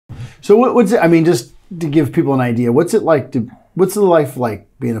So what's it? I mean, just to give people an idea, what's it like to? What's the life like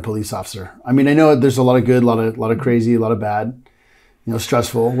being a police officer? I mean, I know there's a lot of good, a lot of crazy, a lot of bad,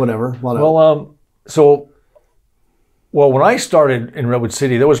 stressful, whatever. Well, when I started in Redwood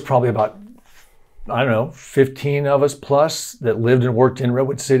City, there was probably about, I don't know, 15 of us plus that lived and worked in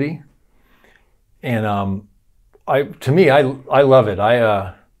Redwood City. And to me, I love it.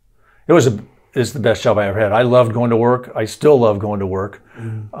 It's the best job I ever had. I loved going to work. I still love going to work.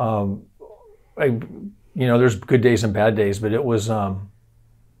 There's good days and bad days, but it was, I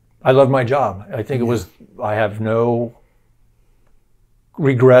loved my job. I think I have no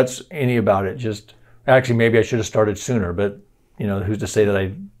regrets any about it. Just, actually, maybe I should have started sooner, but who's to say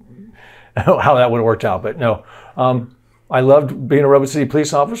that how that would have worked out. But no, I loved being a Redwood City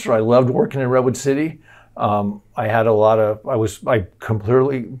police officer. I loved working in Redwood City. I had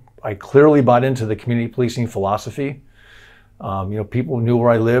I clearly bought into the community policing philosophy. People knew where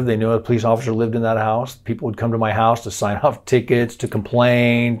I lived. They knew a police officer lived in that house. People would come to my house to sign off tickets, to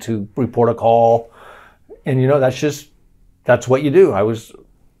complain, to report a call. And that's what you do. I was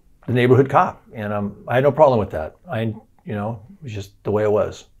the neighborhood cop, and I had no problem with that. It was just the way it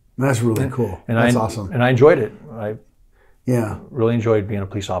was. That's really cool. And that's awesome. And I enjoyed it. I really enjoyed being a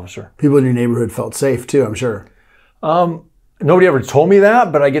police officer. People in your neighborhood felt safe too, I'm sure. Nobody ever told me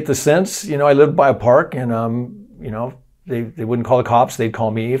that, but I get the sense. I lived by a park, and they wouldn't call the cops. They'd call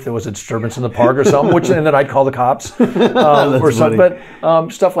me if there was a disturbance in the park or something, and then I'd call the cops or something. But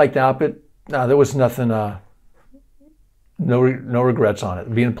stuff like that. But no, there was nothing. No regrets on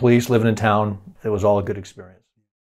it. Being police, living in town, it was all a good experience.